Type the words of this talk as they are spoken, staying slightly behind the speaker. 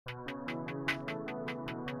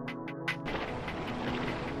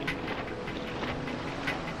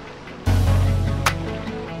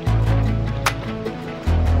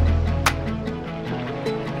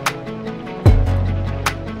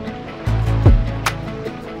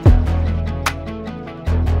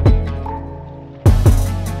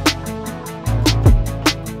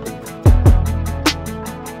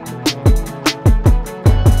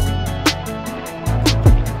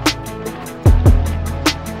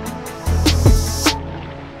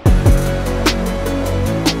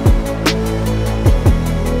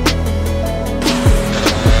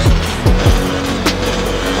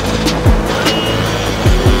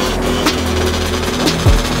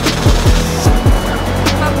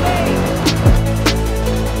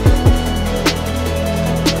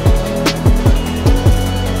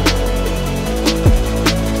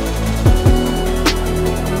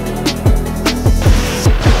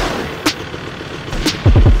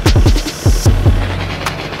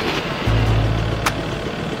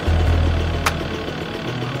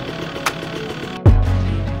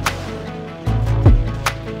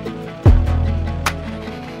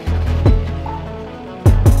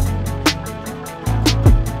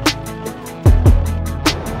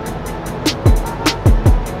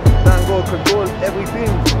everything.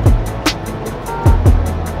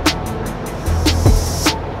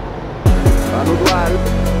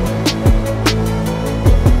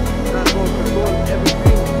 Manual. Control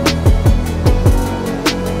everything.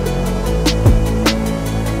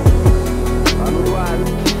 Manual.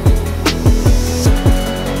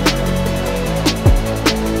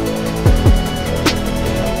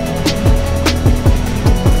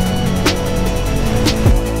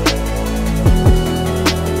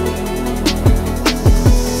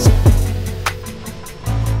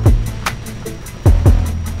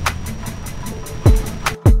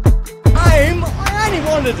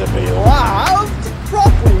 Wanted to be loved,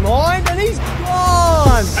 properly mind, and he's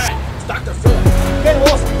gone. Hey, it's Dr. Phil. Get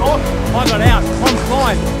lost, Doc. I got out. I'm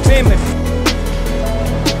fine. Family.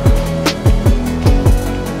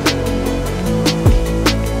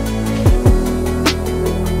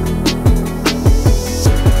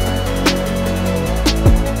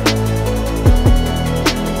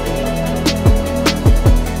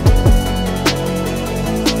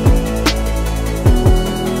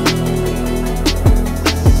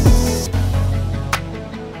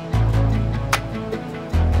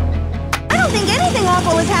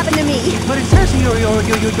 What happened to me? But it says your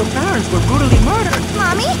parents were brutally murdered.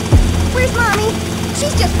 Mommy? Where's Mommy?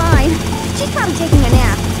 She's just fine. She's probably taking a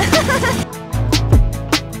nap.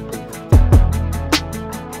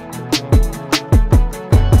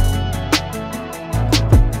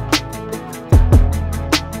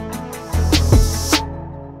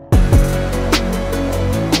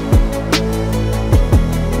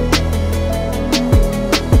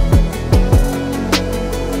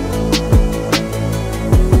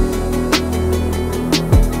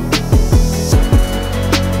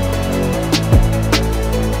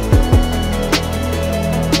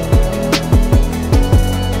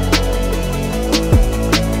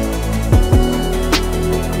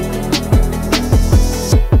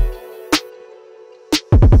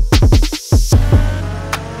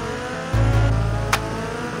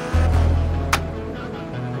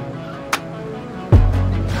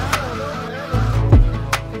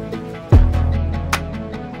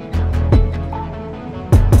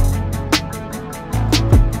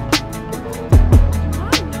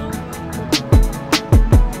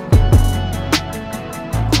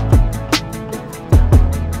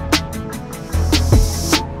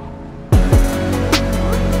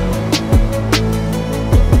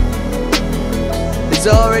 It's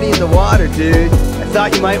already in the water, dude. I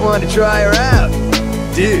thought you might want to try her out.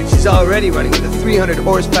 Dude, she's already running with a 300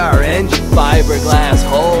 horsepower engine, fiberglass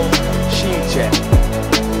hull. She check.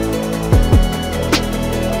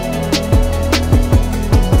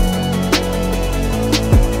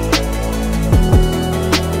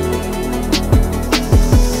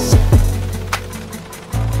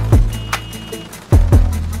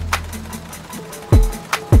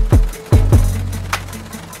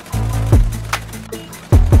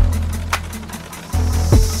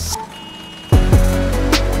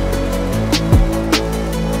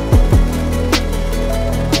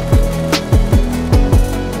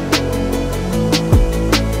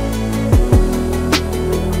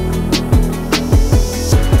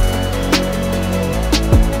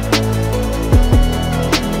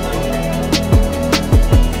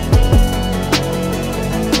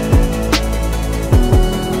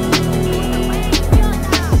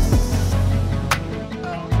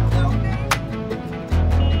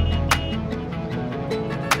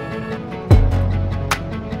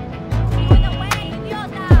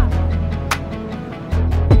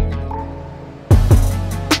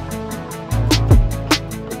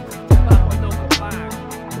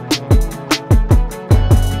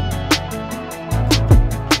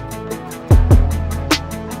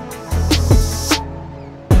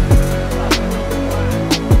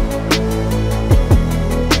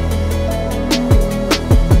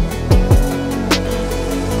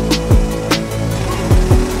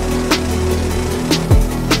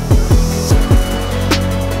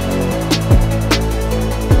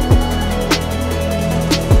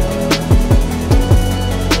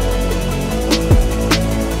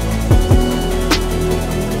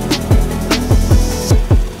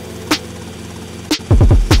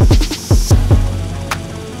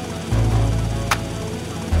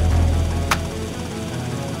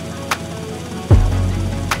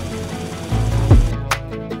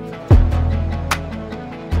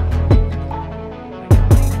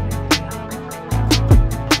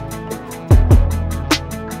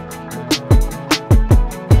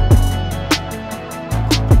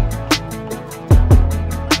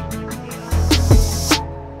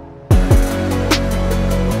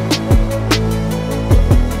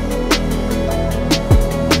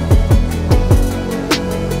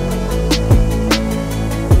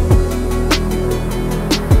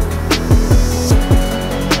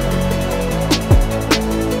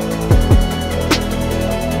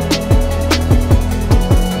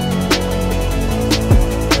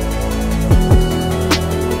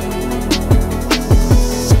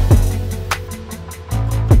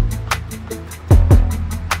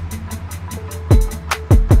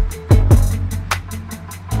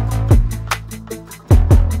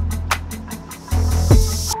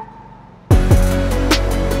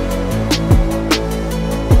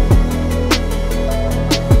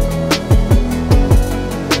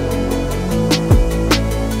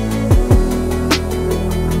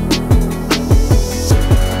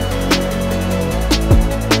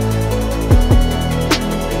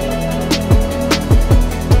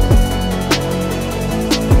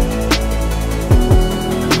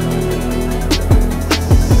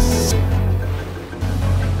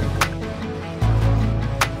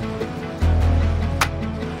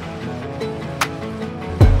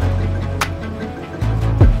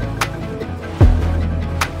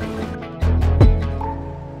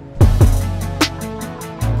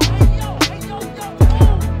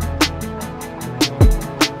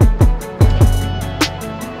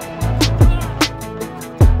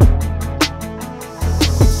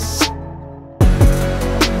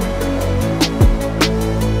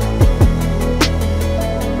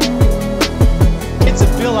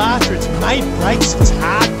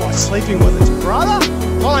 sleeping with its brother?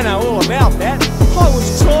 I know all about that. I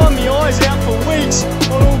was trying my eyes out for weeks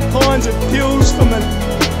on all kinds of pills for